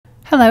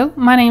Hello,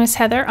 my name is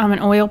Heather. I'm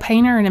an oil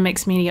painter and a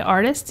mixed media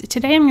artist.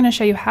 Today I'm going to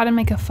show you how to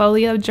make a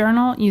folio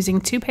journal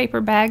using 2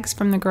 paper bags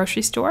from the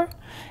grocery store.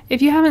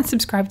 If you haven't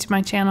subscribed to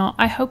my channel,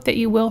 I hope that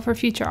you will for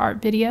future art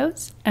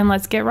videos. And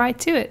let's get right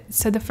to it.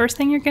 So the first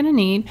thing you're going to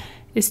need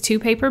is 2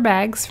 paper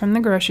bags from the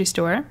grocery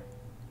store.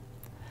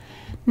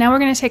 Now we're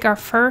going to take our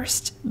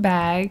first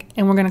bag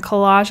and we're going to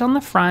collage on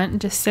the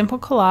front, just simple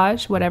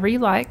collage, whatever you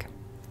like,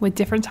 with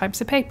different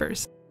types of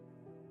papers.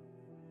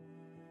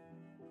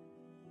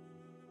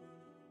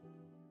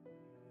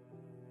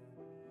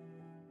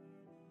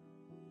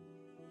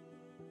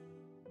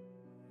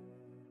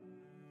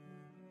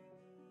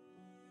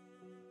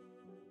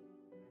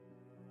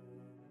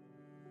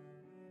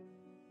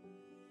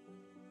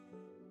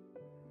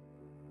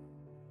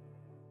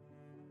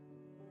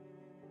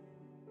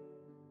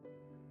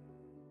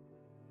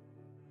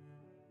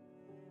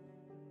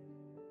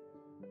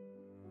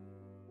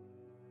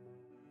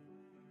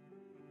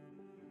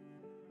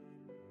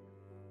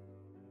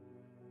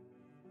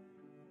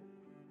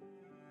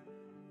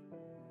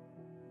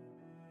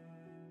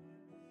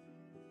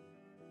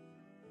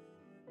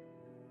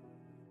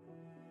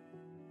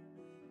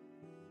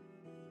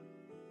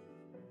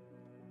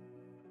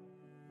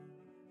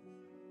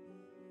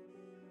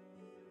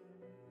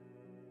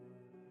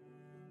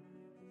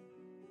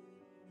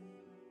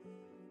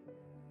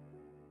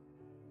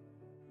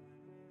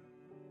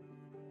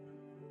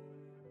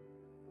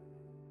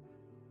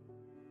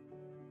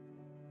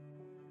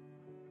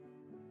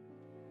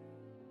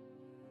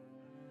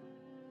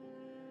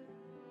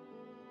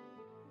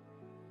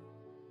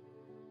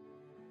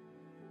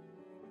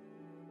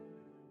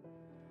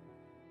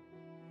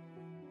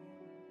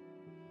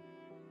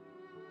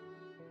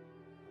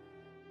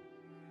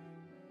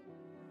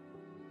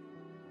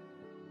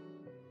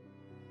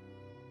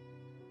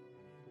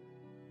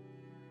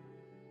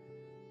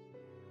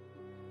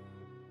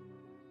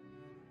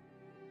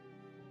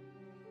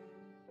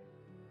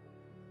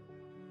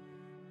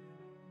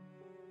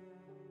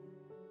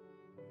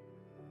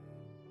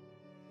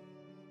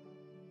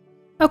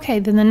 Okay,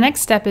 then the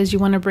next step is you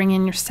want to bring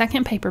in your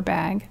second paper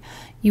bag.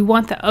 You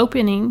want the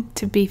opening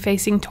to be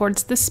facing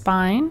towards the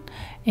spine,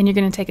 and you're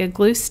going to take a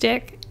glue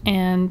stick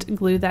and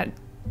glue that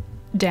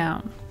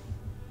down.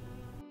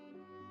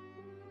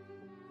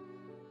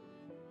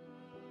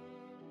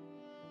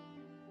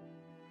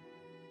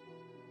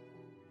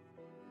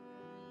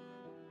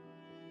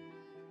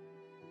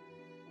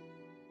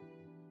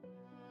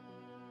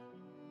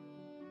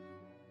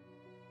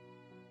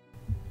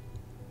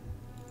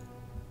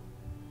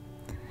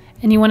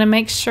 And you want to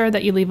make sure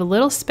that you leave a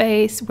little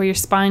space where your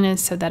spine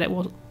is so that it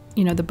will,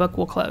 the book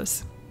will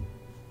close.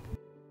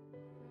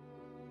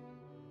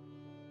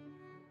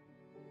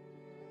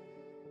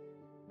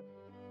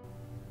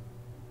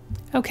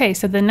 Okay,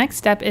 so the next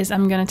step is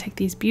I'm going to take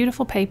these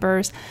beautiful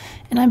papers,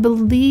 and I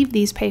believe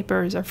these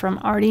papers are from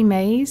Artie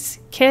May's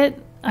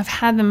kit. I've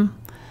had them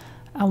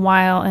a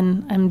while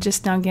and I'm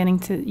just now getting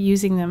to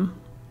using them.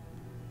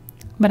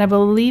 But I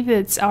believe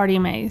it's Artie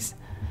May's.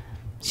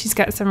 She's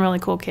got some really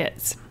cool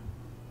kits.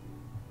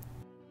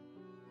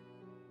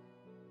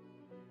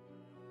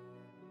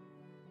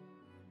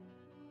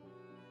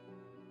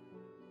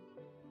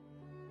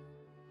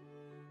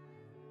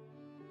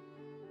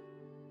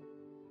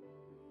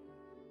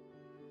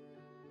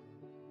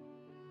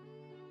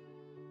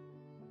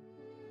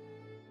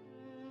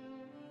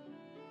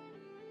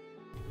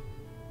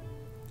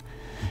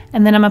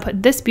 And then I'm going to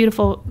put this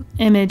beautiful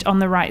image on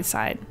the right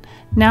side.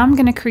 Now I'm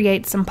going to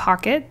create some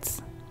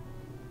pockets.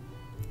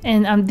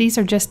 And these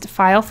are just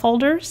file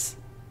folders.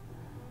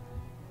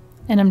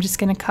 And I'm just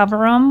going to cover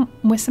them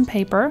with some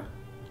paper.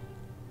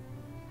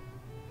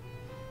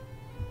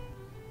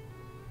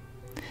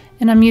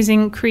 And I'm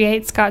using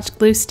Create Scotch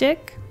Glue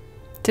Stick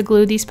to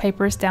glue these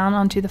papers down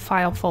onto the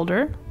file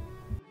folder.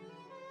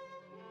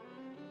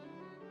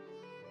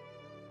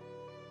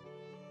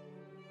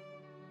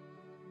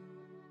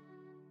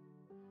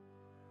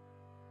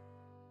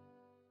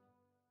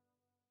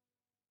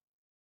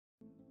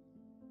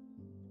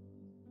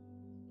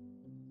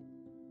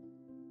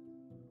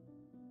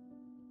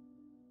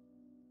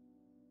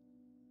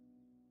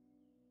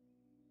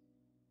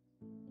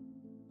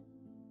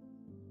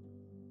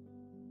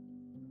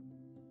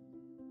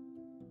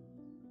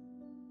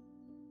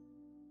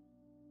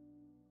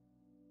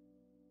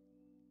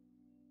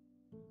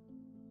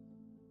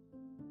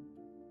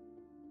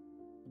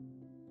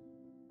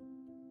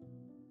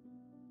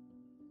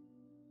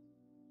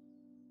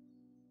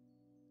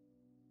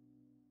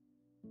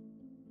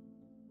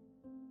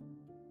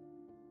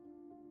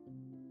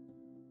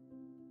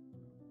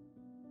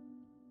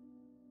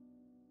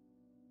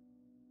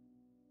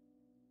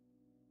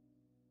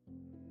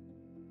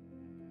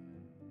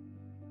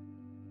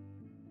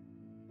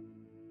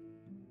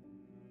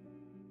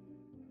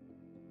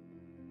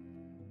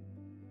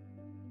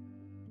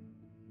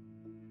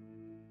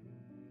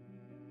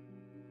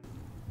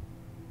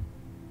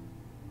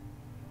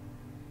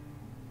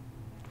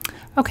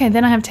 Okay,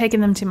 then I have taken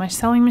them to my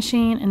sewing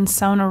machine and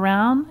sewn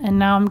around, and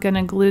now I'm going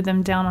to glue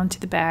them down onto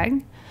the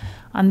bag.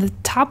 On the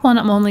top one,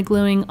 I'm only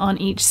gluing on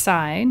each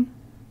side,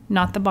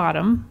 not the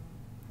bottom.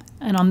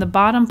 And on the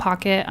bottom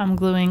pocket, I'm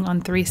gluing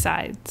on 3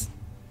 sides.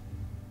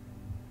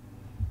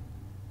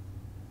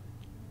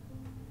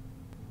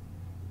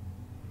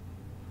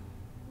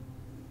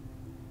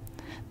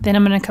 Then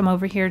I'm going to come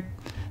over here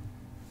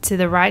to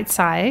the right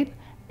side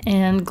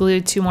and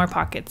glue 2 more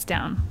pockets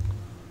down.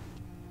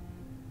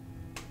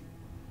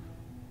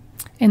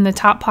 In the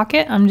top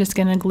pocket, I'm just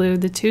going to glue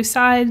the 2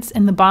 sides,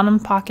 in the bottom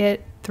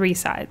pocket, 3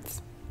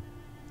 sides.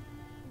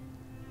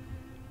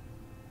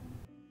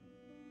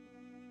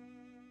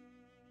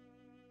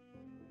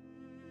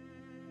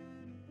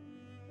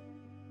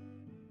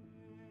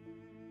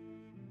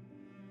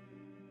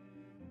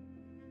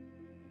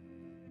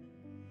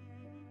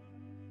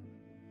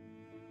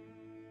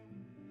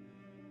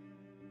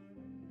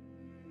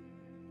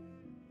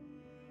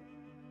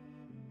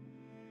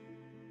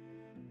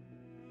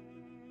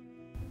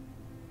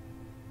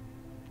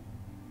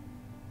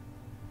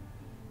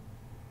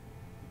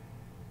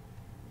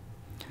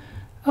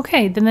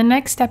 Okay, then the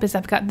next step is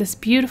I've got this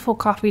beautiful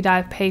coffee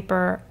dye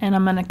paper, and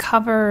I'm going to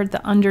cover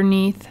the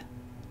underneath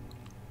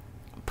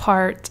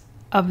part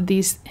of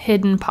these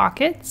hidden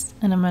pockets,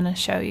 and I'm going to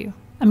show you.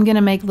 I'm going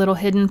to make little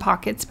hidden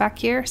pockets back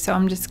here, so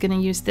I'm just going to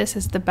use this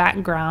as the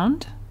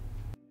background.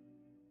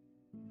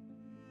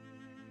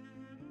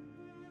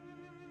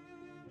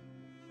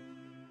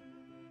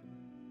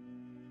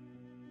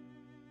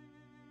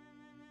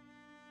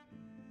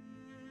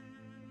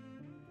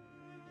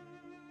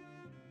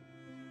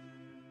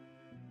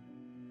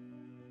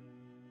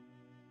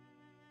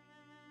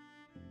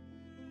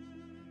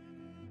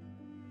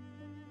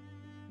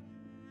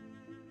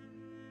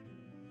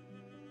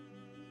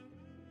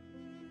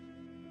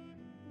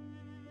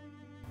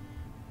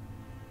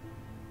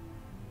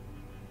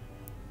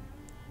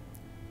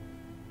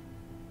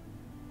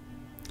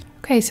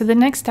 Okay, so the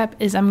next step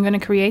is I'm going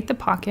to create the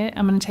pocket.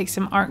 I'm going to take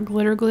some art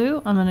glitter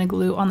glue. I'm going to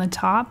glue on the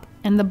top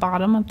and the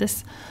bottom of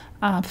this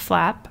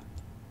flap,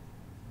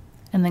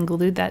 and then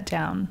glue that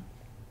down.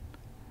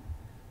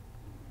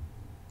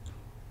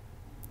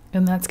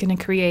 And that's going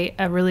to create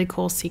a really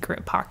cool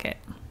secret pocket.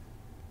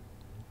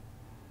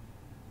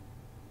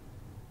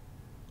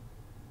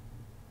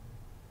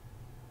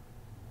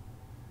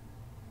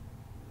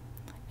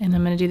 And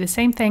I'm going to do the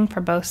same thing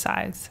for both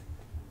sides.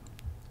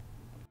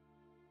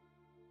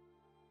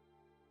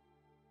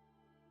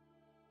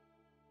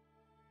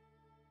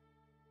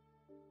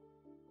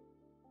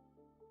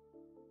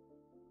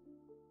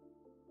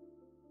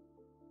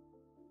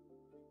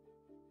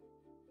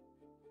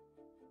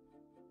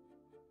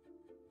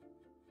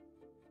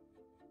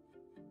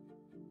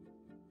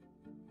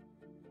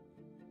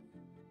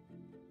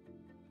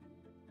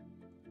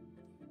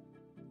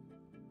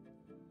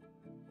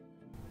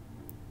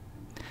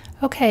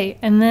 Okay,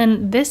 and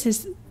then this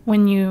is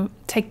when you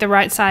take the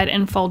right side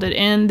and fold it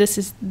in. This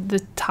is the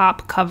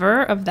top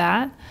cover of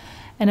that.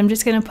 And I'm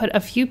just going to put a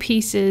few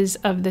pieces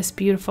of this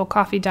beautiful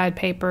coffee dyed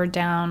paper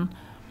down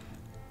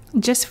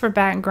just for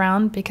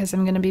background, because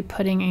I'm going to be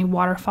putting a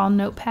waterfall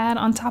notepad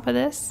on top of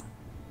this.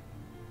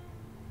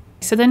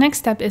 So the next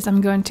step is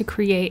I'm going to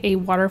create a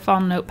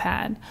waterfall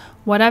notepad.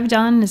 What I've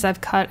done is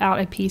I've cut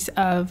out a piece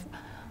of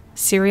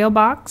cereal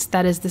box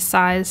that is the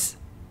size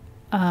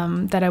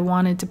that I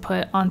wanted to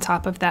put on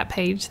top of that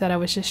page that I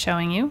was just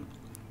showing you.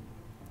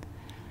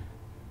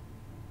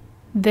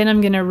 Then I'm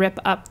going to rip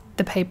up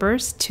the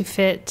papers to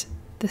fit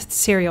the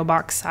cereal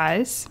box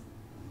size.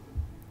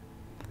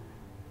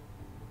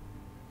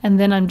 And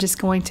then I'm just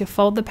going to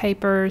fold the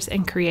papers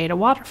and create a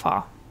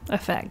waterfall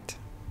effect.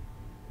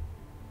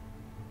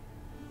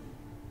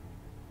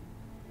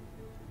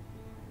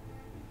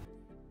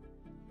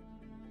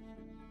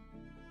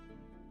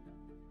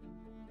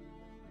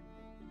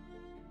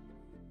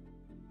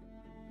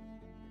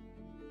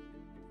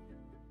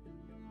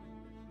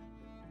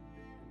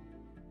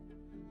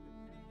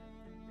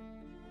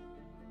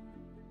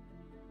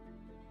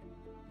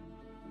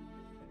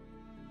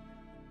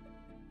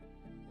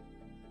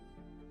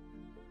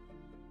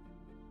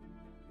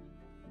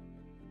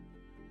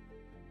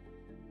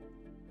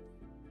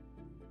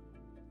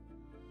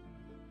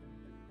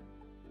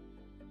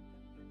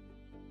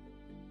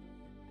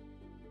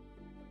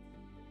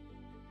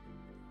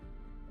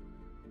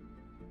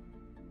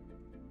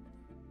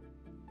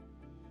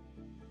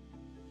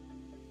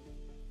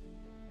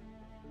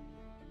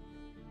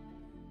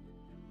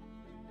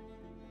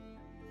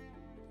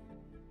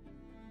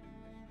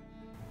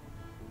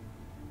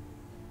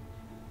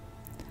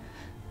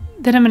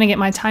 Then I'm going to get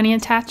my tiny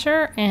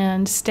attacher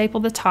and staple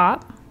the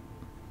top.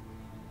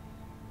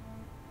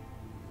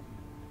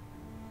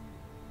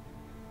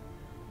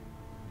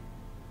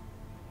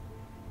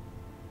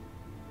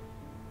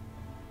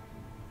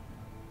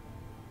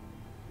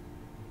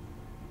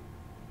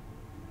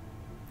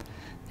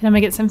 Then I'm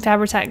going to get some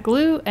Fabri-Tac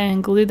glue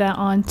and glue that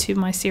onto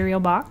my cereal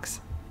box.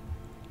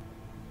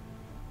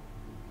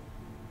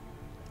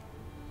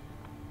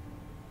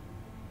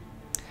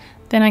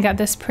 Then I got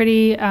this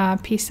pretty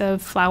piece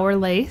of flower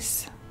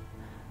lace.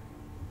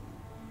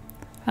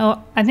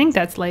 Oh, I think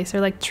that's lace,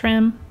 or like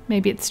trim,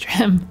 Maybe it's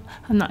trim.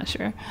 I'm not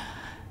sure.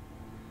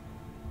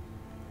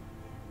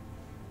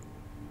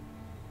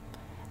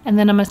 And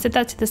then I'm going to set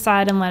that to the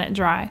side and let it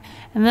dry.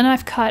 And then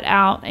I've cut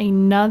out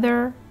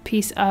another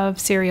piece of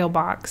cereal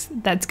box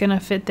that's going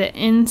to fit the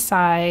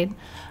inside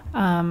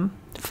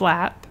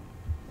flap.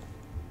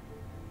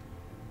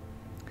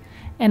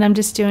 And I'm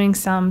just doing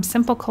some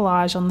simple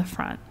collage on the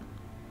front.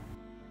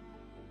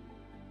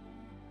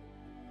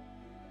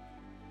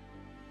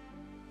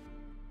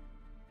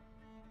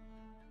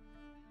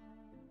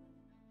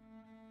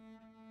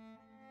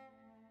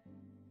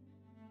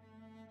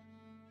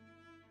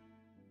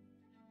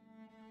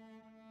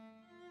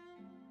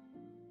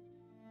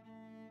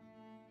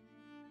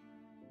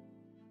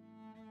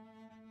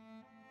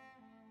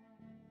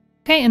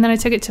 Okay, and then I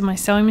took it to my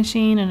sewing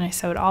machine and I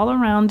sewed all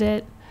around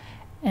it,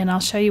 and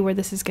I'll show you where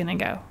this is gonna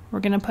go.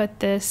 We're gonna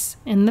put this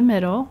in the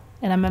middle,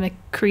 and I'm gonna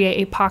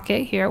create a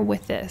pocket here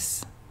with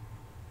this.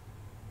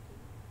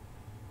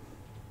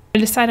 I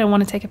decided I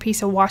want to take a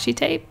piece of washi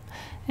tape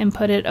and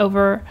put it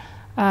over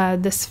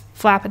this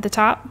flap at the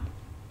top,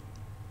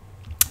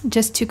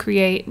 just to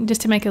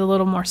make it a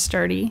little more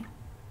sturdy.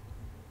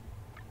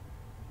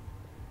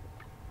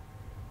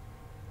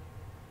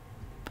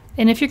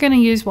 And if you're going to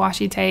use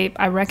washi tape,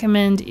 I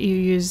recommend you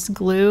use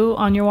glue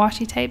on your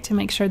washi tape to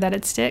make sure that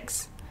it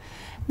sticks.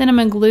 Then I'm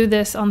going to glue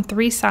this on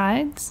 3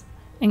 sides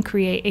and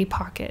create a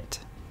pocket.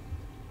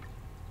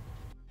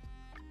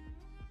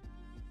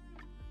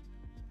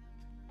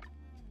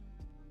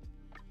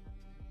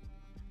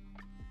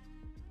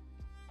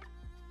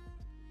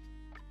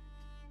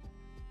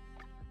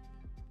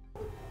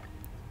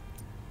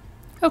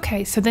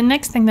 Okay, so the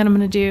next thing that I'm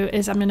going to do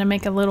is I'm going to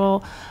make a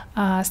little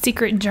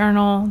secret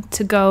journal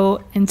to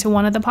go into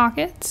one of the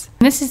pockets.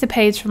 And this is the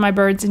page for my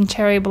Birds and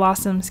Cherry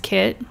Blossoms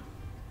kit.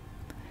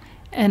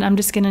 And I'm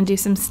just going to do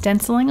some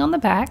stenciling on the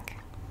back.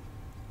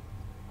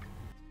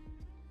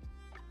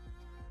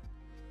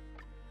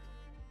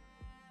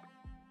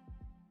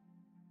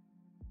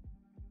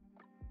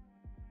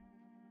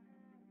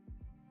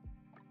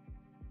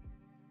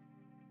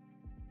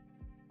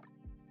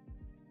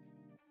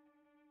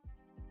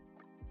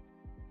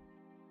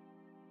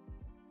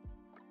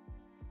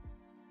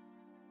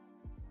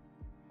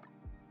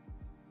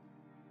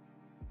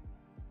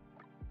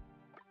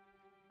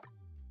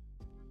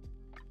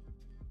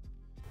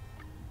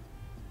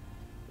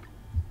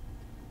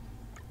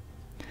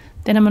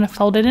 Then I'm going to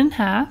fold it in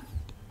half.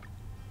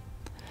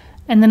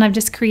 And then I've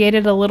just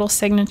created a little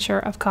signature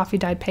of coffee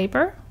dyed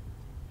paper.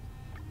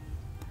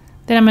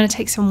 Then I'm going to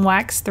take some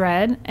wax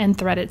thread and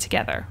thread it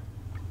together.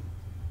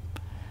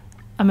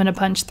 I'm going to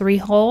punch 3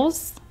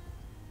 holes.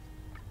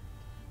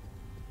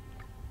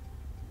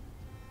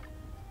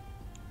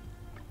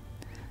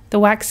 The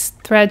wax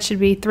thread should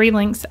be 3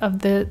 lengths of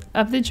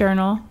the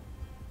journal.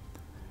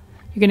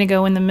 You're going to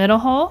go in the middle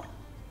hole,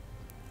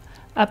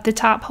 up the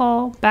top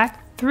hole,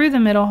 back through the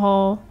middle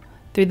hole,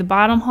 through the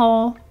bottom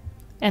hole,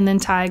 and then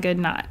tie a good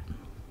knot.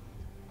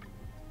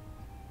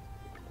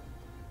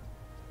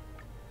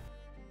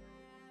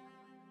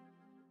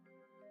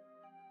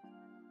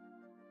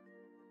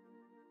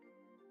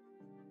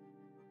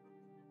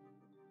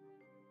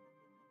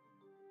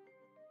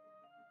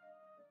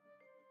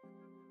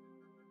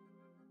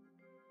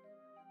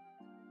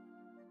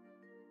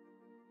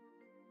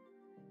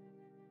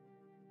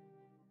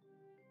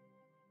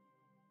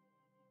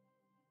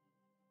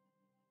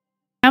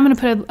 I'm going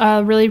to put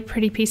a really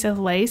pretty piece of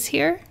lace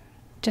here,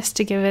 just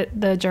to give it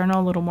the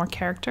journal a little more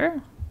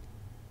character.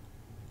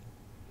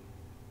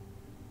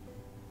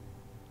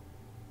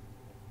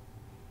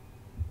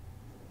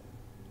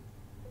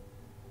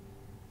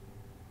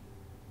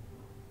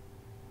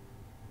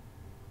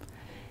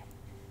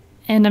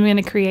 And I'm going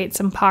to create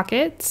some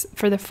pockets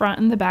for the front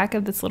and the back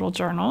of this little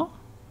journal,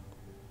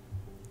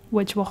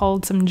 which will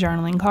hold some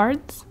journaling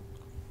cards.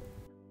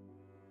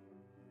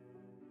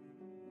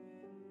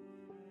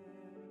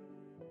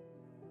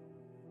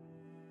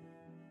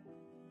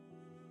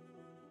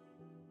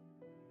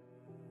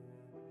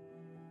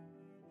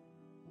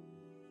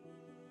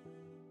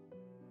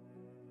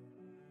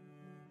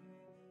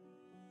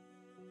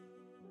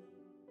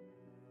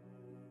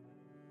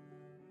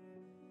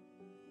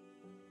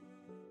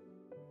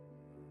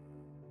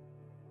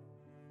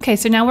 Okay,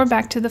 so now we're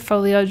back to the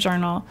folio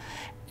journal,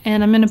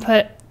 and I'm going to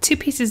put 2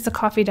 pieces of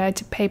coffee dyed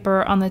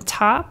paper on the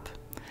top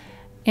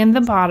and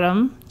the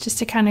bottom, just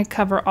to kind of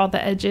cover all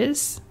the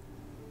edges.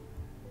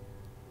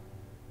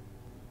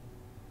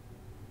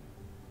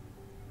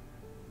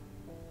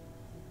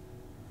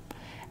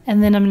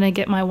 And then I'm going to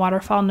get my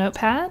waterfall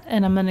notepad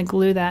and I'm going to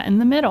glue that in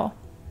the middle.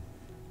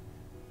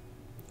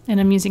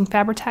 And I'm using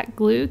Fabri-Tac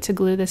glue to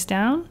glue this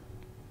down.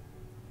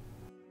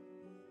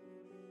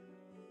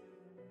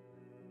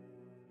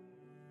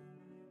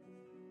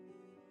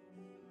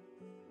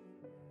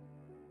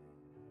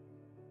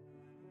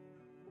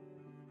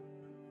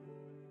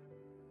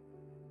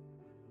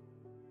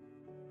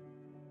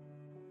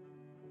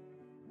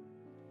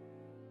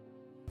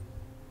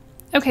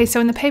 Okay, so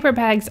in the paper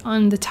bags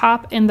on the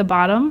top and the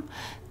bottom,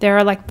 there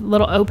are like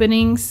little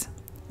openings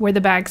where the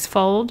bags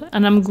fold,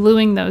 and I'm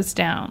gluing those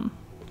down.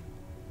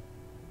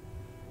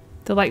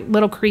 The like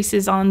little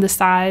creases on the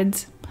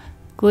sides,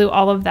 glue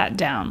all of that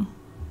down.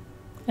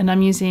 And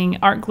I'm using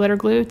art glitter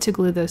glue to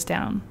glue those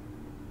down.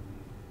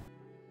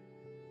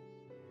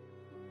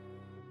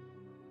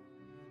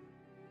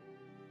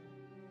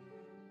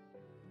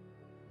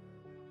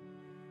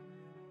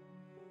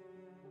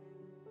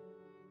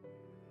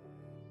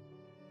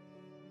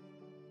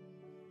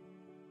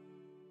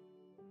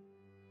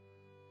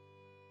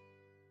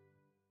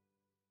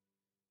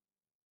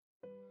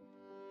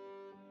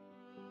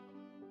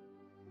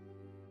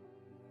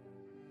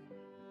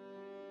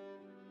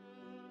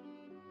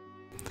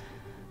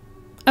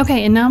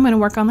 Okay, and now I'm going to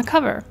work on the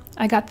cover.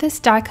 I got this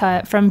die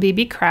cut from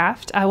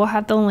Beebeecraft. I will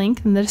have the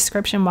link in the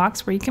description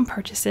box where you can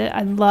purchase it.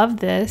 I love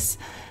this.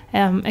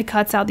 It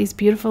cuts out these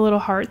beautiful little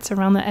hearts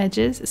around the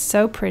edges. It's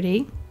so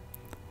pretty.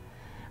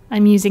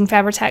 I'm using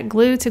Fabri-Tac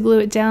glue to glue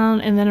it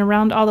down, and then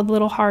around all the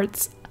little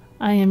hearts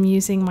I am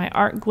using my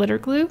art glitter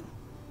glue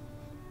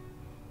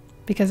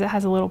because it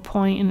has a little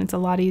point and it's a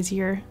lot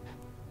easier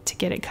to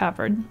get it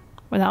covered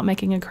without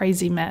making a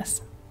crazy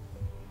mess.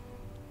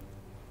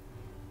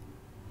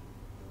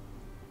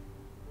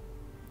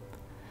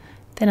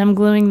 Then I'm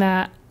gluing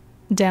that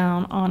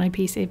down on a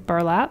piece of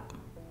burlap.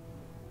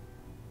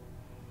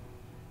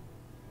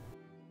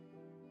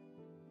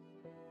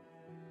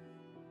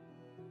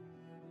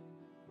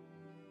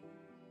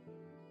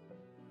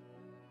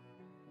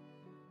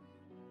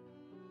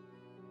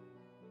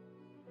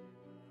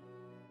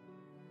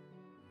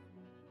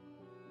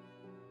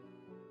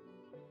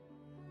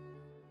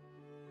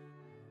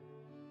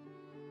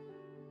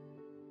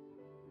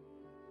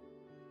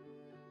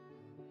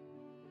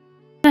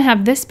 I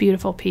have this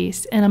beautiful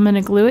piece, and I'm going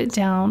to glue it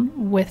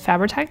down with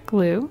Fabri-Tac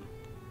glue.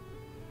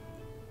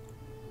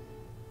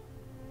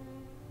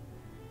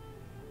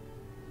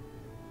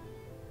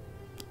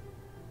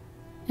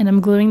 And I'm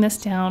gluing this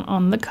down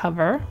on the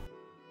cover.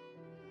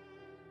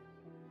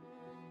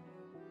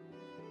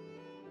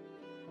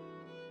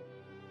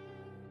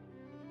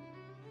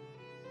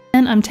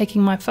 Then I'm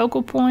taking my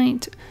focal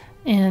point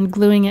and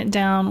gluing it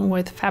down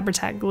with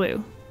Fabri-Tac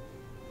glue.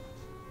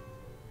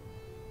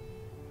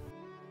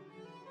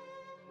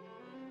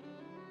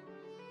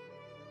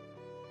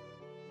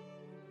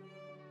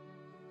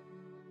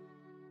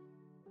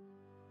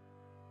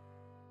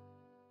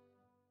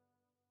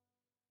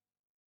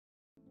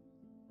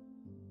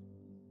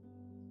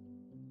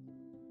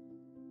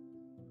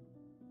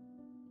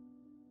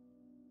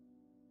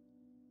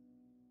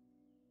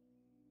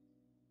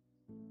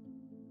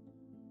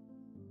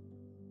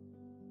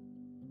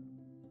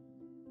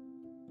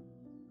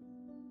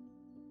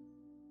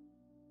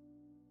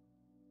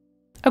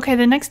 Okay,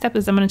 the next step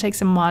is I'm going to take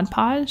some Mod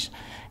Podge,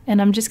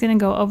 and I'm just going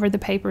to go over the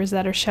papers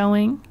that are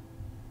showing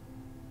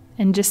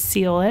and just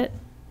seal it.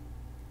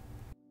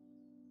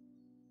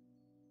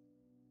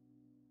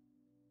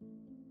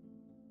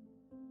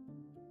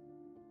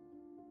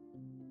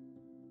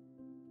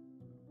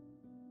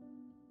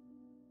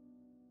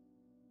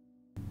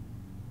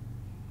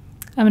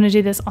 I'm going to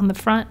do this on the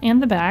front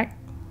and the back.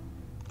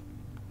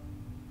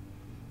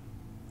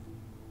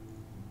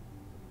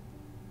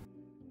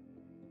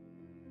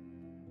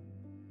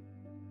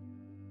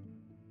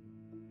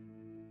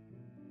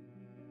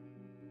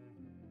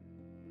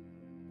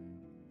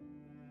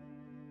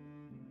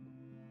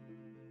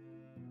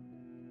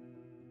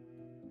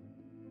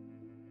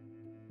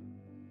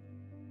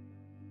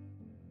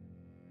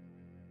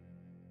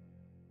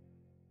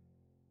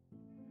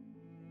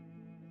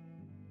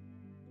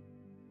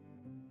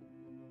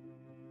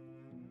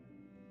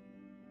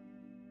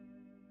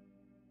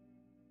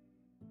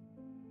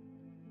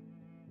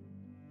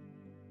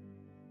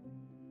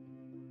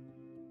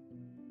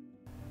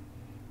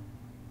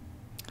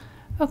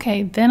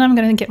 Okay, then I'm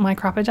going to get my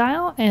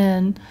crocodile,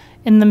 and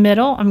in the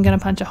middle I'm going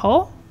to punch a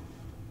hole.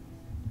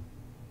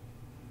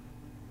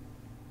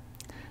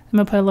 I'm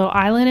going to put a little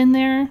eyelet in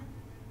there,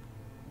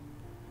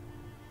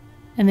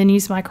 and then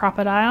use my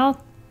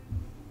crocodile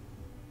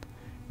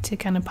to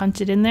kind of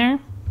punch it in there.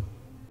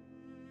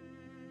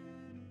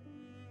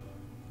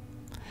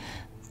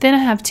 Then I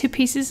have 2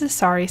 pieces of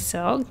sari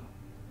silk,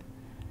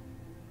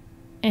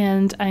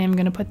 and I am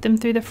going to put them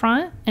through the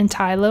front and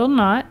tie a little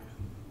knot.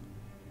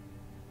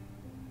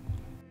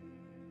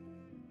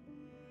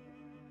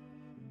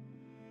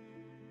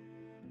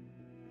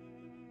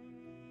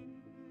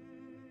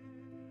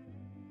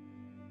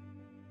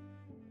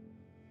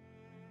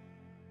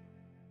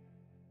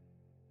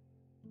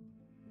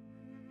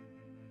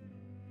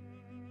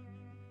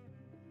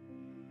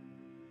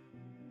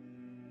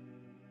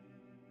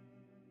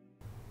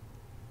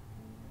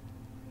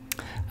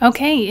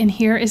 Okay, and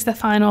here is the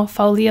final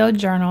folio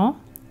journal.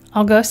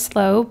 I'll go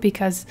slow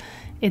because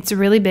it's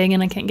really big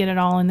and I can't get it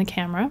all in the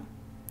camera.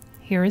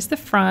 Here is the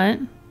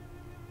front,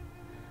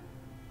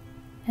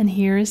 and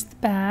here is the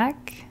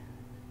back.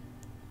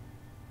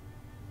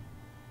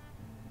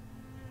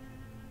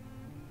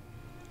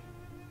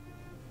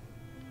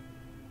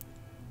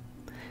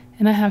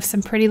 And I have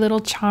some pretty little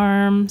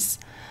charms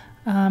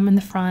in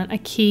the front, a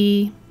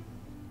key,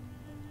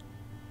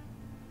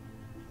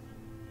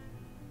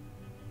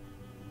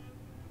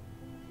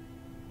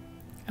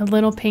 a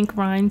little pink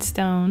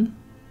rhinestone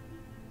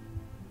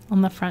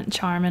on the front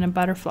charm and a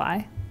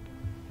butterfly.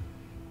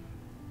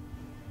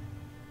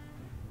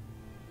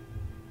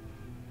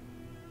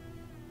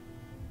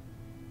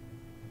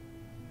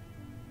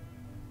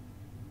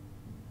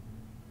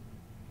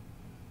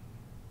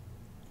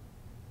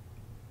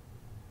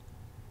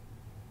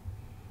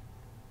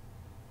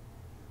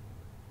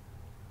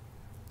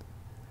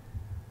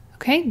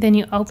 Okay, then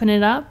you open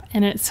it up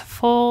and it's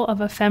full of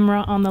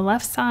ephemera on the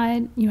left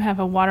side. You have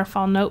a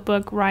waterfall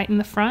notebook right in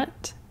the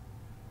front.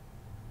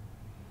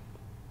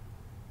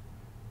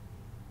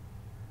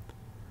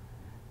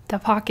 The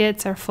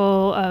pockets are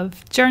full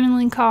of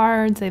journaling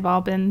cards. They've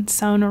all been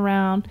sewn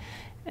around.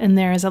 And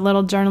there is a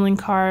little journaling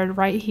card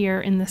right here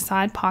in the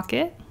side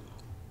pocket.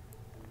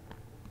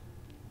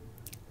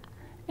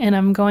 And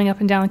I'm going up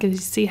and down because you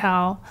see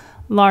how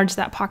large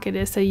that pocket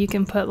is, so you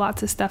can put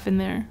lots of stuff in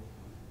there.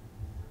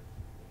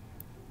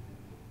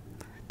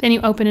 Then you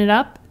open it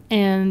up,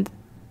 and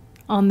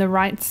on the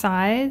right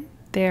side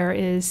there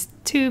is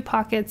 2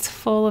 pockets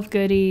full of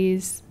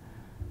goodies.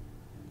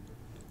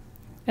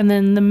 And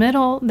then in the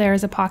middle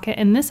there's a pocket,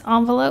 and this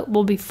envelope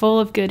will be full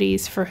of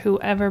goodies for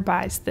whoever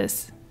buys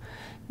this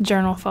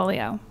journal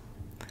folio.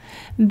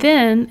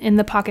 Then in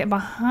the pocket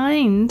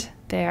behind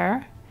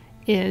there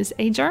is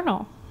a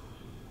journal.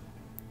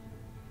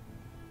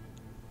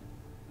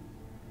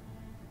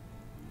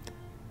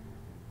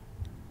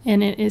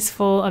 And it is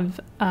full of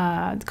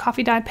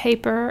coffee dye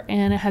paper,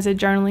 and it has a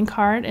journaling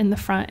card in the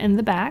front and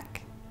the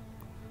back.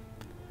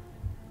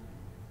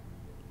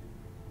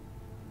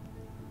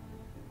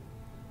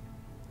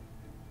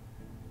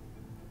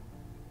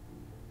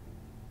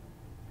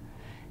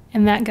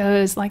 And that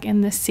goes like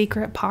in the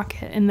secret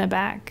pocket in the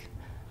back.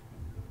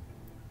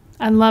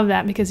 I love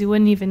that because you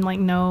wouldn't even like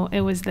know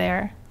it was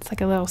there. It's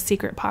like a little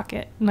secret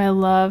pocket, and I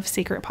love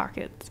secret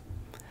pockets.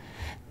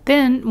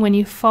 Then when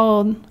you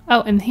fold,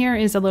 oh, and here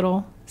is a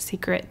little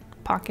secret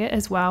pocket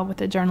as well with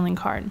a journaling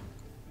card.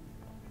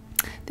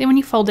 Then when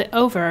you fold it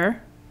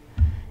over,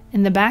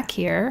 in the back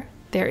here,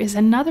 there is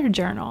another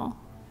journal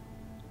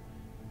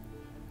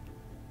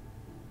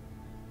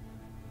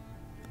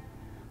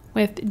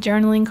with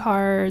journaling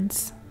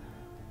cards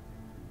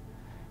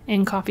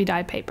and coffee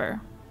dye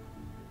paper.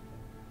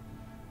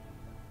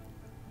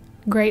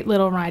 Great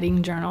little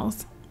writing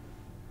journals.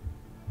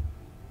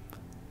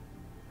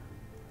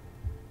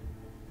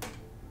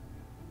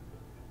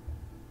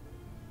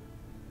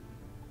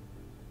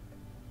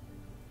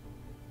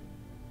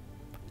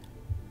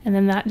 And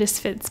then that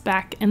just fits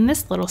back in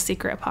this little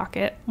secret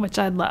pocket, which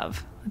I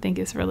love. I think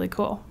is really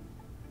cool.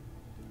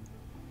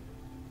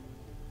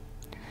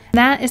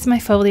 That is my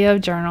folio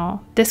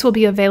journal. This will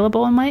be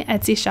available in my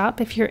Etsy shop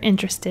if you're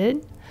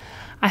interested.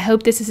 I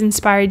hope this has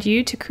inspired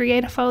you to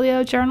create a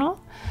folio journal.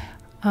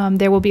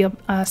 There will be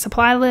a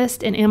supply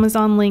list and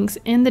Amazon links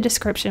in the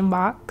description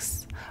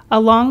box,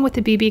 along with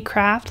the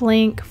Beebeecraft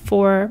link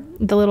for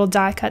the little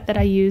die cut that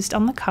I used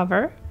on the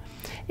cover.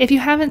 If you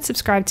haven't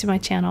subscribed to my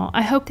channel,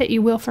 I hope that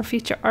you will for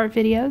future art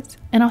videos,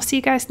 and I'll see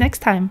you guys next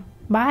time.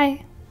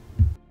 Bye!